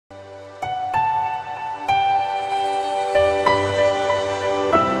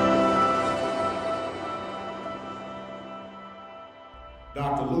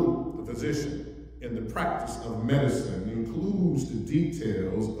physician in the practice of medicine includes the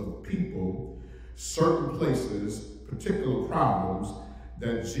details of people, certain places, particular problems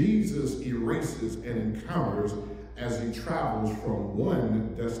that Jesus erases and encounters as he travels from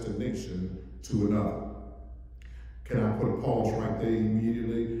one destination to another. Can I put a pause right there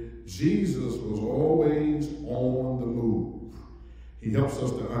immediately? Jesus was always on the move. He helps us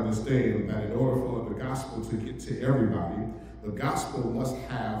to understand that in order for the gospel to get to everybody, the gospel must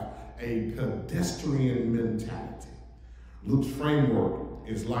have a pedestrian mentality. Luke's framework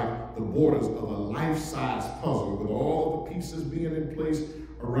is like the borders of a life-size puzzle with all the pieces being in place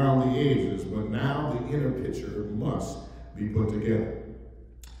around the edges, but now the inner picture must be put together.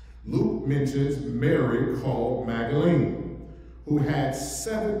 Luke mentions Mary called Magdalene, who had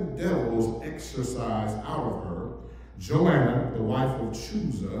 7 devils exorcised out of her, Joanna, the wife of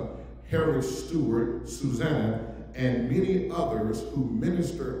Chuza, Herod's steward, Susanna, and many others who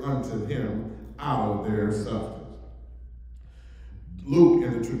ministered unto him out of their substance. Luke,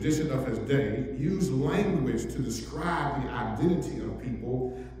 in the tradition of his day, used language to describe the identity of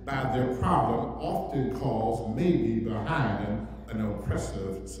people by their problem, often caused maybe behind an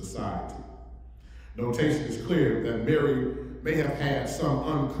oppressive society. Notation is clear that Mary may have had some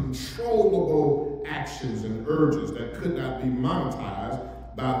uncontrollable actions and urges that could not be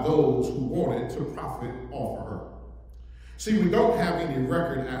monetized by those who wanted to profit off of her. See, we don't have any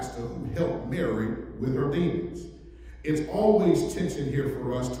record as to who helped Mary with her demons. It's always tension here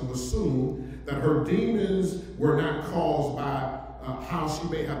for us to assume that her demons were not caused by how she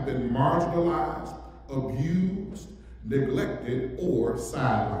may have been marginalized, abused, neglected, or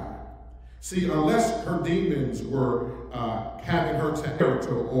sidelined. See, unless her demons were having her to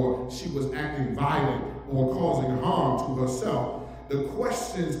character, or she was acting violent or causing harm to herself, the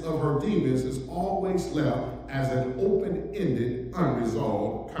questions of her demons is always left as an open-ended,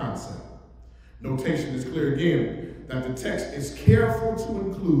 unresolved concept. Notation is clear again that the text is careful to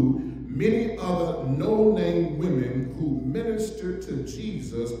include many other no-name women who ministered to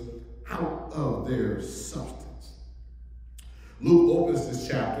Jesus out of their substance. Luke opens this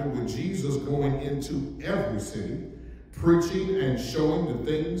chapter with Jesus going into every city, preaching and showing the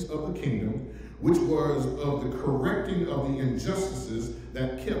things of the kingdom, which was of the correcting of the injustices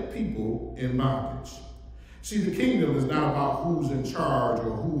that kept people in bondage. See, the kingdom is not about who's in charge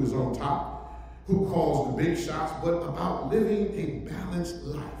or who is on top, who calls the big shots, but about living a balanced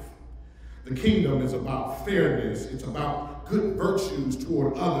life. The kingdom is about fairness. It's about good virtues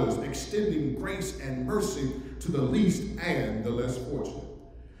toward others, extending grace and mercy to the least and the less fortunate.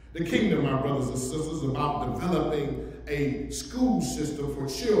 The kingdom, my brothers and sisters, is about developing a school system for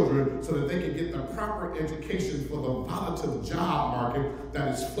children so that they can get the proper education for the volatile job market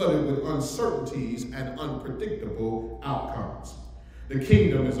that is flooded with uncertainties and unpredictable outcomes. The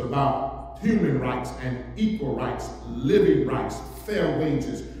kingdom is about human rights and equal rights, living rights, fair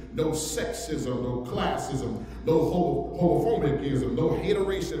wages, no sexism, no classism, no homophobicism, no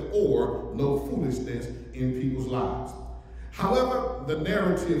hateration, or no foolishness in people's lives. However, the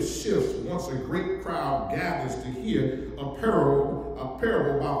narrative shifts once a great crowd gathers to hear a parable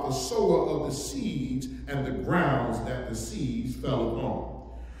about the sower of the seeds and the grounds that the seeds fell upon.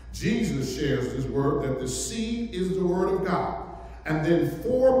 Jesus shares this word that the seed is the word of God. And then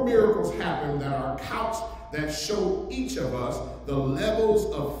 4 miracles happen that are couched that show each of us the levels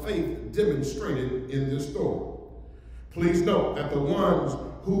of faith demonstrated in this story. Please note that the ones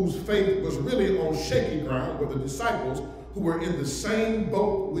whose faith was really on shaky ground were the disciples who were in the same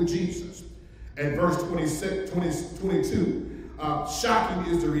boat with Jesus. And verse 22, shocking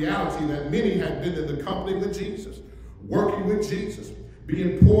is the reality that many had been in the company with Jesus, working with Jesus,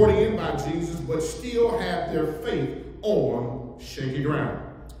 being poured in by Jesus, but still had their faith on shaky ground.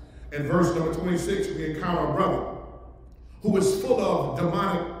 In verse number 26, we encounter a brother who is full of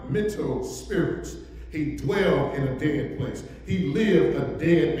demonic mental spirits. He dwelled in a dead place. He lived a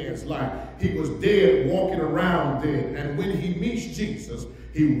dead man's life. He was dead, walking around dead. And when he meets Jesus,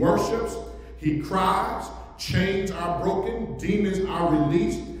 he worships, he cries, chains are broken, demons are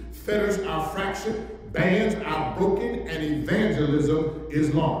released, fetters are fractured, bands are broken, and evangelism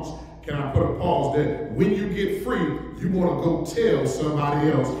is launched. Can I put a pause there? When you get free, you want to go tell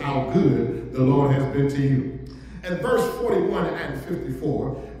somebody else how good the Lord has been to you. In verse 41 and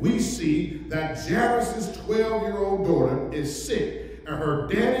 54, we see that Jairus' 12-year-old daughter is sick, and her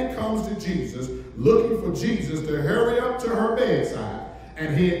daddy comes to Jesus, looking for Jesus to hurry up to her bedside.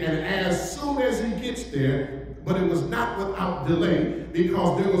 And as soon as he gets there, but it was not without delay,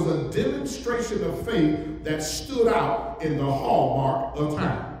 because there was a demonstration of faith that stood out in the hallmark of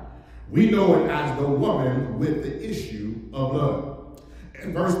time. We know it as the woman with the issue of blood.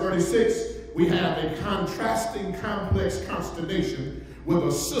 In verse 36, we have a contrasting, complex consternation with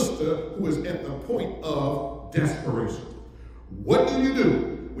a sister who is at the point of desperation. What do you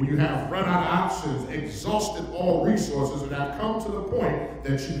do when you have run out of options, exhausted all resources, and have come to the point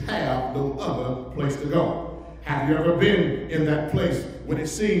that you have no other place to go? Have you ever been in that place when it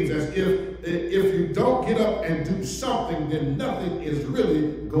seems as if you don't get up and do something, then nothing is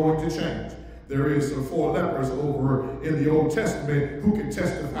really going to change? There is some 4 lepers over in the Old Testament who can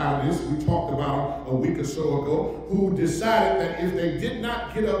testify to this. We talked about a week or so ago, who decided that if they did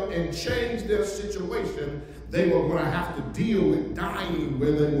not get up and change their situation, they were going to have to deal with dying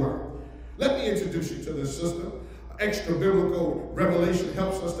where they were. Let me introduce you to this sister. Extra biblical revelation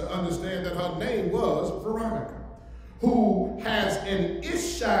helps us to understand that her name was Veronica, who has an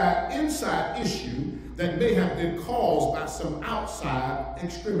inside issue that may have been caused by some outside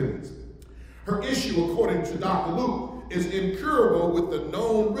extremities. Her issue, according to Dr. Luke, is incurable with the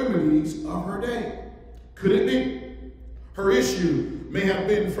known remedies of her day. Could it be? Her issue may have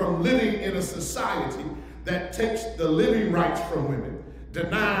been from living in a society that takes the living rights from women,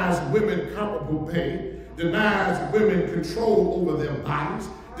 denies women comparable pay, denies women control over their bodies,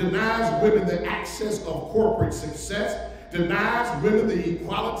 denies women the access of corporate success, denies women the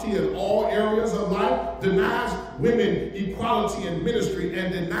equality in all areas of life, denies women equality in ministry,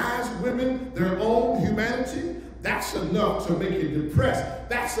 and denies women their own humanity. That's enough to make you depressed.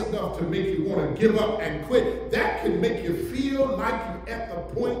 That's enough to make you want to give up and quit. That can make you feel like you're at the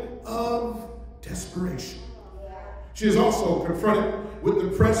point of desperation. She is also confronted with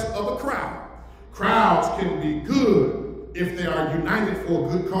the press of a crowd. Crowds can be good if they are united for a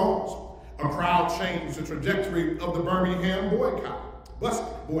good cause. A crowd changed the trajectory of the Birmingham bus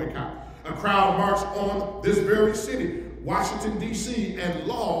boycott. A crowd marched on this very city, Washington, D.C., and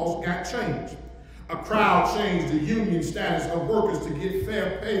laws got changed. A crowd changed the union status of workers to get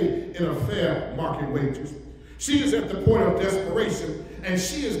fair pay in a fair market wages. She is at the point of desperation, and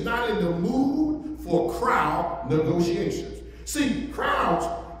she is not in the mood for crowd negotiations. See, crowds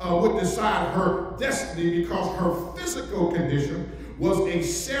would decide her destiny because her physical condition was a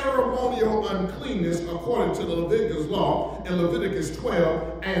ceremonial uncleanness according to the Leviticus law in Leviticus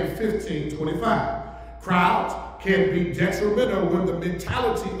 12 and 15:25. Crowds can be detrimental when the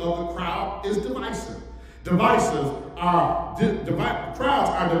mentality of the crowd is divisive. Crowds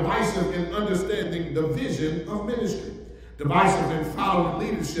are divisive in understanding the vision of ministry. Divisive in following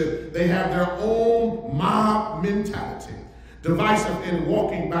leadership, they have their own mob mentality. Divisive in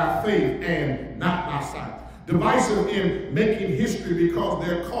walking by faith and not by sight. Divisive in making history because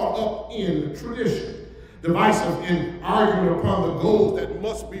they're caught up in tradition. Divisive in arguing upon the goals that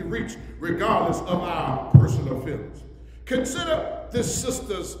must be reached regardless of our personal feelings. Consider this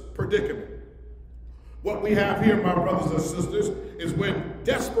sister's predicament. What we have here, my brothers and sisters, is when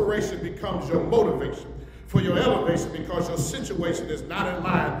desperation becomes your motivation for your elevation because your situation is not in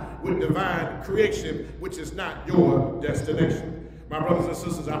line with divine creation, which is not your destination. My brothers and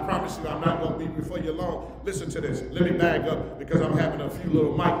sisters, I promise you I'm not going to be before you long. Listen to this. Let me bag up because I'm having a few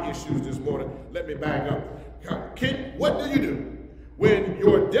little mic issues this morning. Let me bag up. What do you do when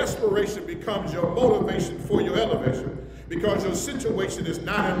your desperation becomes your motivation for your elevation because your situation is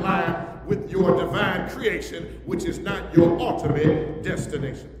not in line with your divine creation, which is not your ultimate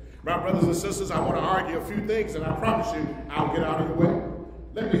destination? My brothers and sisters, I want to argue a few things, and I promise you I'll get out of your way.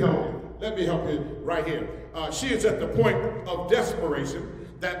 Let me help you. Let me help you right here. She is at the point of desperation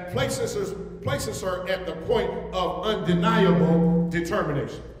that places her at the point of undeniable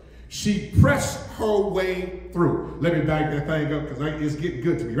determination. She pressed her way through. Let me back that thing up because it's getting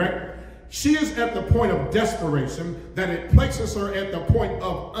good to me, right? She is at the point of desperation that it places her at the point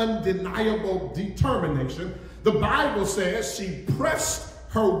of undeniable determination. The Bible says she pressed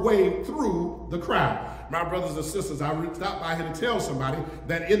her way through the crowd. My brothers and sisters, I stopped by here to tell somebody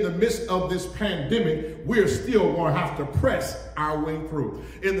that in the midst of this pandemic, we're still going to have to press our way through.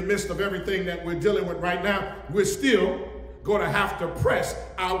 In the midst of everything that we're dealing with right now, we're still going to have to press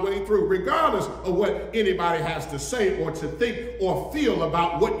our way through, regardless of what anybody has to say or to think or feel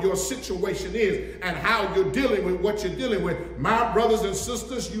about what your situation is and how you're dealing with what you're dealing with. My brothers and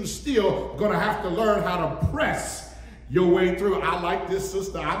sisters, you still going to have to learn how to press your way through. I like this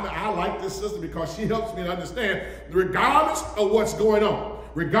sister. I like this sister because she helps me to understand, regardless of what's going on,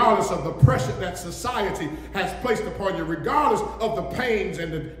 regardless of the pressure that society has placed upon you, regardless of the pains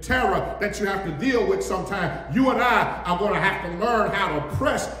and the terror that you have to deal with sometimes, you and I are going to have to learn how to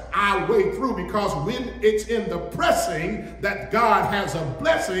press our way through, because when it's in the pressing that God has a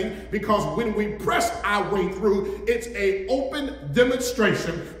blessing, because when we press our way through, it's an open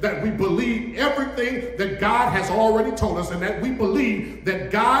demonstration that we believe everything that God has already told us, and that we believe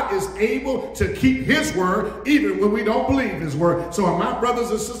that God is able to keep his word even when we don't believe his word. So my brothers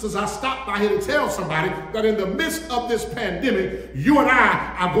and sisters, I stopped by here to tell somebody that in the midst of this pandemic, you and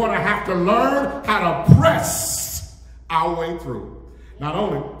I are going to have to learn how to press our way through. Not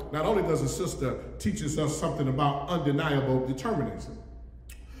only does the sister teach us something about undeniable determination,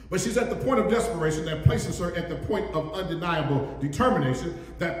 but she's at the point of desperation that places her at the point of undeniable determination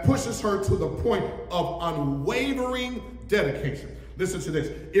that pushes her to the point of unwavering dedication. Listen to this.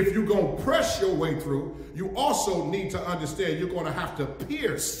 If you're going to press your way through, you also need to understand you're going to have to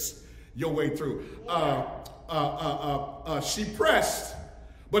pierce your way through. She pressed,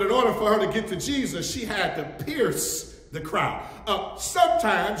 but in order for her to get to Jesus, she had to pierce the crowd.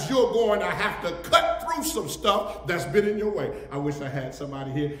 Sometimes you're going to have to cut through some stuff that's been in your way. I wish I had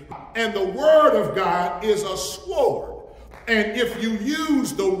somebody here. And the word of God is a sword. And if you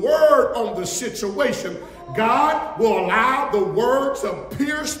use the word on the situation, God will allow the word to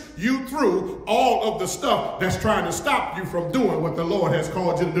pierce you through all of the stuff that's trying to stop you from doing what the Lord has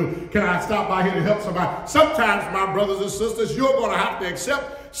called you to do. Can I stop by here to help somebody? Sometimes, my brothers and sisters, you're going to have to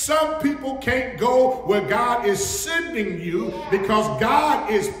accept some people can't go where God is sending you because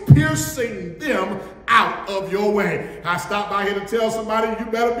God is piercing them out of your way. I stopped by here to tell somebody, you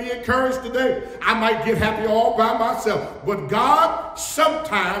better be encouraged today. I might get happy all by myself, but God,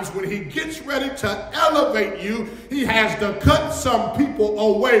 sometimes when he gets ready to elevate you, he has to cut some people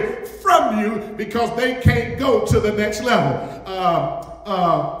away from you because they can't go to the next level.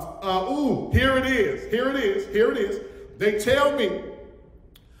 Here it is. They tell me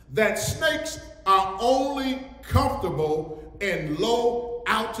that snakes are only comfortable in low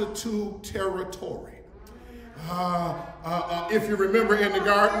altitude territory. If you remember in the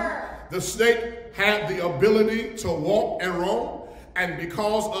garden, the snake had the ability to walk and roam, and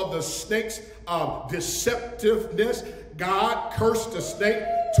because of the snake's deceptiveness, God cursed the snake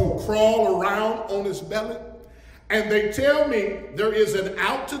to crawl around on his belly. And they tell me there is an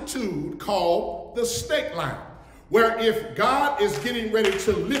altitude called the snake line, where if God is getting ready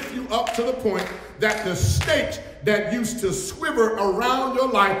to lift you up to the point that the snakes that used to swivel around your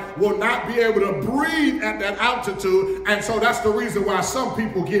life will not be able to breathe at that altitude. And so that's the reason why some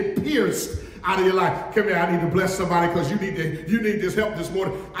people get pierced out of your life. Come here, I need to bless somebody because you need this help this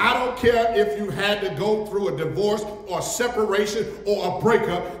morning. I don't care if you had to go through a divorce or separation or a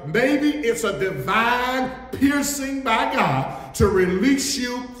breakup. Maybe it's a divine piercing by God to release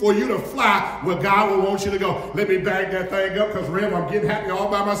you, for you to fly where God will want you to go. Let me bag that thing up because, Rev, I'm getting happy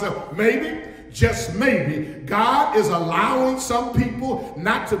all by myself. Maybe, just maybe, God is allowing some people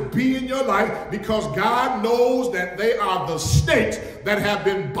not to be in your life because God knows that they are the snakes that have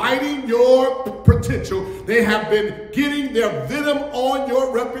been biting your potential. They have been getting their venom on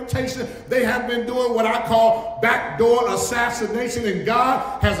your reputation. They have been doing what I call backdoor assassination, and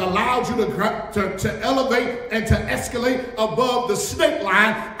God has allowed you to elevate and to escalate above the snake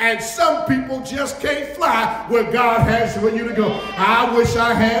line, and some people just can't fly where God has for you to go. I wish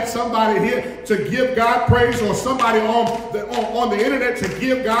I had somebody here to give God praise, or somebody on the internet to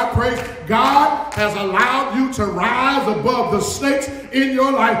give God praise. God has allowed you to rise above the snakes in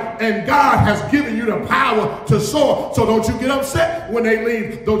your life, and God has given you the power to soar. So don't you get upset when they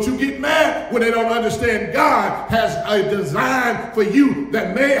leave. Don't you get mad when they don't understand. God has a design for you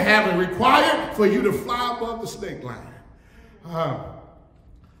that may have required for you to fly above the snake line.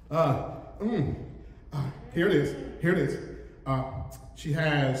 Here it is. She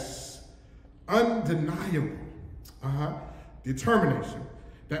has undeniable determination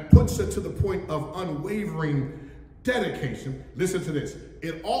that puts her to the point of unwavering dedication. Listen to this.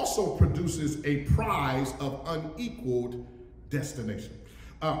 It also produces a prize of unequaled destination.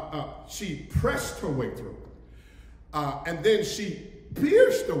 She pressed her way through, and then she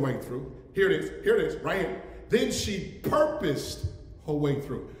pierced her way through. Here it is, right here. Then she purposed her way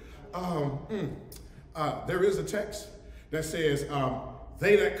through. There is a text that says,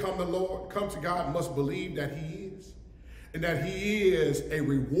 they that come to God must believe that he is, and that he is a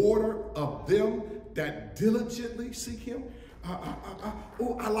rewarder of them that diligently seek him.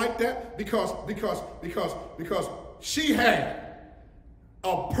 I like that because she had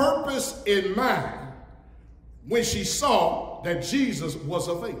a purpose in mind when she saw that Jesus was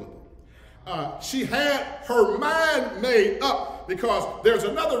available. She had her mind made up, because there's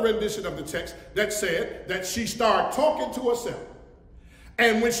another rendition of the text that said that she started talking to herself.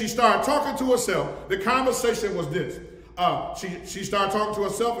 And when she started talking to herself, the conversation was this. She started talking to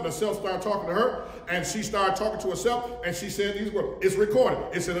herself, and herself started talking to her, and she started talking to herself, and she said these words. It's recorded.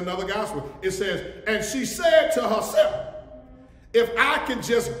 It's in another gospel. It says, and she said to herself, if I can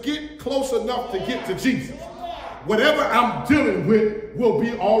just get close enough to get to Jesus, whatever I'm dealing with will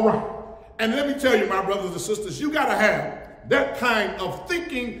be all right. And let me tell you, my brothers and sisters, you got to have that kind of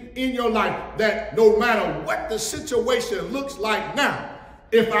thinking in your life that no matter what the situation looks like now,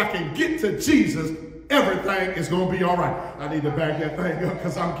 if I can get to Jesus, everything is going to be all right. I need to back that thing up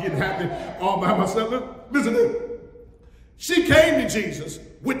because I'm getting happy all by myself. Listen to it. She came to Jesus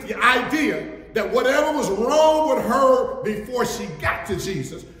with the idea that whatever was wrong with her before she got to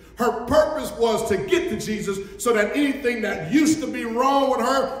Jesus, her purpose was to get to Jesus so that anything that used to be wrong with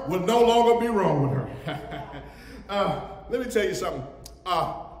her will no longer be wrong with her. Let me tell you something.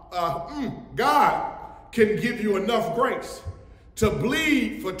 God can give you enough grace to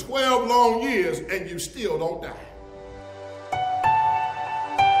bleed for 12 long years and you still don't die.